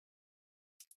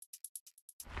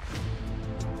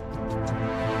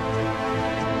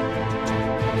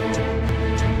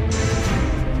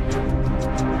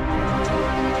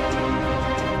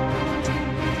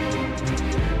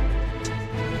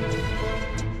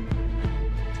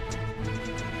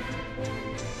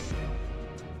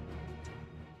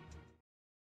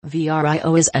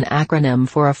VRIO is an acronym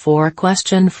for a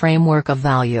four-question framework of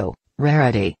value,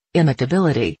 rarity,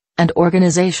 imitability, and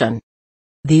organization.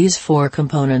 These four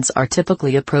components are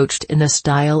typically approached in the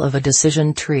style of a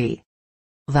decision tree.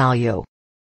 Value.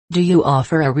 Do you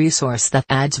offer a resource that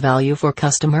adds value for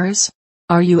customers?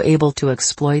 Are you able to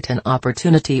exploit an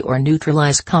opportunity or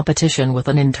neutralize competition with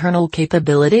an internal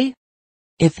capability?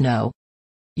 If no,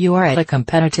 you are at a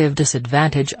competitive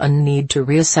disadvantage and need to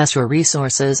reassess your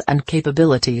resources and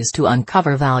capabilities to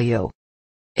uncover value.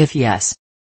 If yes,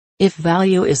 if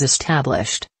value is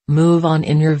established, move on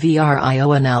in your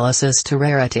VRIO analysis to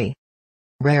rarity.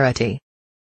 Rarity.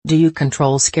 Do you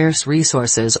control scarce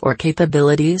resources or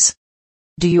capabilities?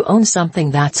 Do you own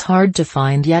something that's hard to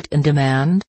find yet in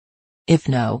demand? If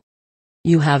no,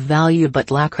 you have value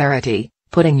but lack rarity,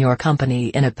 putting your company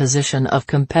in a position of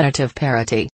competitive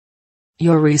parity.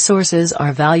 Your resources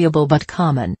are valuable but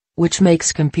common, which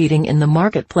makes competing in the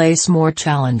marketplace more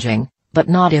challenging, but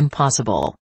not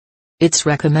impossible. It's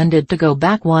recommended to go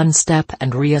back one step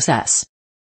and reassess.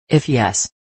 If yes,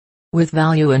 with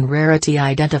value and rarity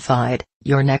identified,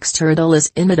 your next hurdle is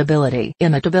imitability.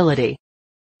 Imitability.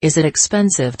 Is it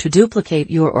expensive to duplicate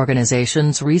your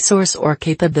organization's resource or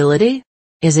capability?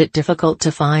 Is it difficult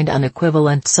to find an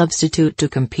equivalent substitute to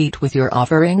compete with your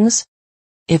offerings?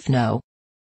 If no,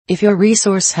 if your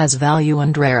resource has value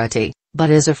and rarity, but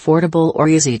is affordable or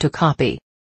easy to copy,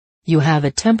 you have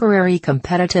a temporary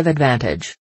competitive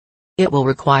advantage. It will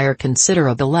require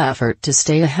considerable effort to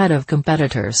stay ahead of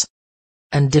competitors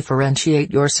and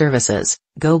differentiate your services.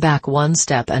 Go back one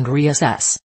step and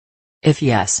reassess. If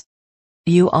yes,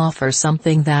 you offer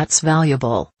something that's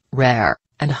valuable, rare,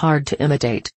 and hard to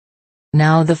imitate.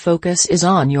 Now the focus is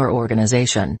on your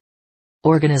organization.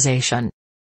 Organization.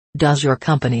 Does your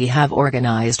company have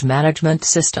organized management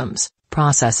systems,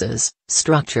 processes,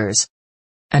 structures,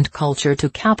 and culture to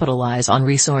capitalize on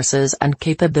resources and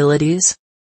capabilities?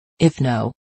 If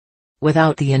no,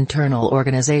 without the internal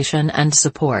organization and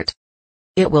support,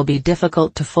 it will be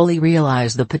difficult to fully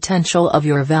realize the potential of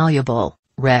your valuable,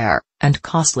 rare, and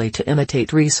costly to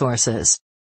imitate resources.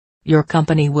 Your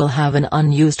company will have an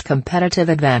unused competitive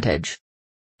advantage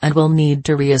and will need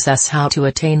to reassess how to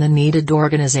attain the needed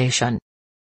organization.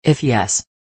 If yes,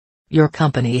 your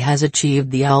company has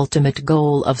achieved the ultimate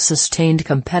goal of sustained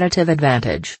competitive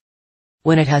advantage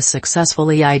when it has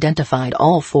successfully identified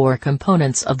all four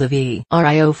components of the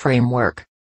VRIO framework.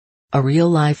 A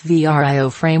real-life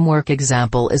VRIO framework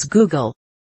example is Google.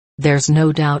 There's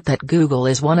no doubt that Google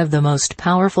is one of the most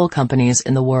powerful companies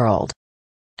in the world,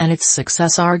 and its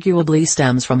success arguably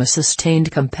stems from a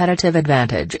sustained competitive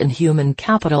advantage in human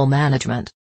capital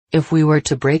management. If we were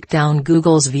to break down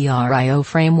Google's VRIO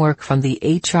framework from the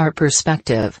HR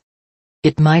perspective,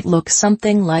 it might look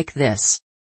something like this.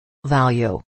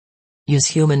 Value. Use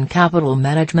human capital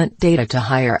management data to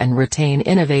hire and retain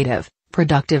innovative,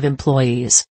 productive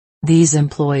employees. These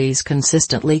employees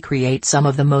consistently create some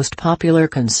of the most popular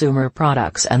consumer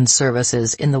products and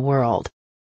services in the world.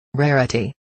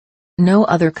 Rarity. No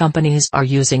other companies are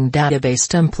using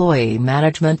database employee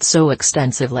management so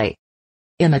extensively.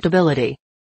 Imitability.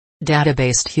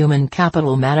 Database human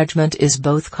capital management is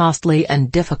both costly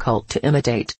and difficult to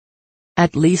imitate.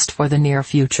 At least for the near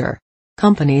future,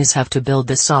 companies have to build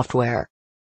the software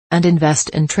and invest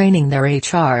in training their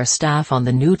HR staff on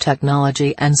the new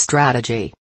technology and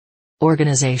strategy.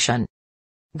 Organization.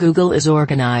 Google is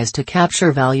organized to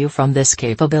capture value from this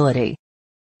capability.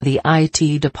 The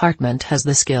IT department has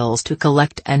the skills to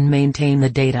collect and maintain the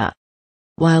data,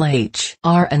 while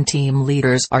HR and team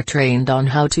leaders are trained on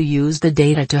how to use the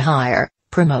data to hire,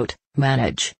 promote,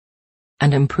 manage,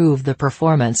 and improve the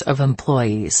performance of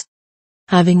employees.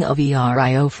 Having a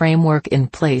VRIO framework in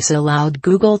place allowed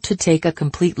Google to take a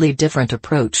completely different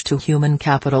approach to human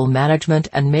capital management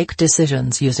and make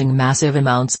decisions using massive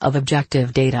amounts of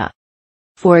objective data.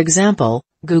 For example,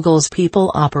 Google's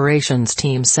people operations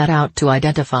team set out to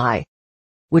identify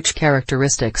which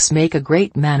characteristics make a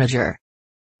great manager.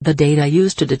 The data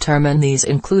used to determine these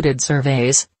included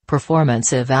surveys,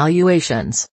 performance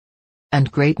evaluations,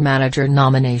 and great manager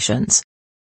nominations.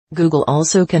 Google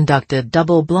also conducted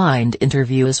double-blind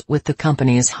interviews with the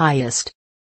company's highest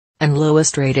and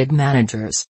lowest-rated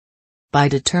managers. By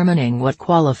determining what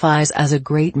qualifies as a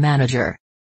great manager,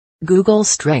 Google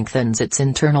strengthens its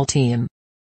internal team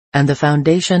and the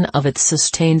foundation of its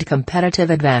sustained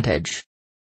competitive advantage.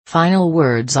 Final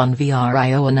words on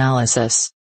VRIO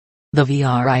analysis. The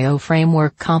VRIO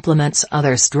framework complements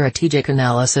other strategic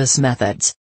analysis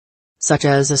methods, such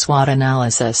as a SWOT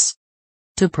analysis,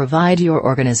 to provide your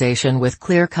organization with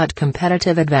clear-cut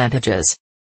competitive advantages.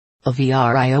 A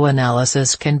VRIO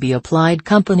analysis can be applied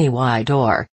company-wide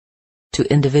or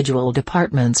to individual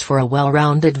departments for a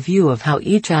well-rounded view of how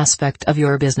each aspect of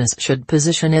your business should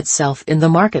position itself in the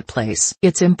marketplace.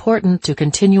 It's important to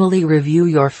continually review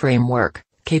your framework.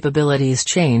 Capabilities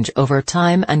change over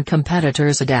time and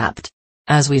competitors adapt.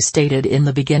 As we stated in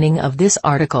the beginning of this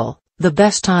article, the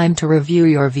best time to review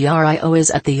your VRIO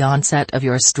is at the onset of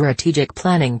your strategic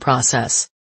planning process.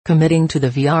 Committing to the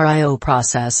VRIO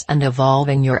process and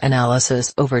evolving your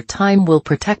analysis over time will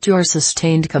protect your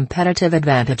sustained competitive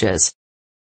advantages.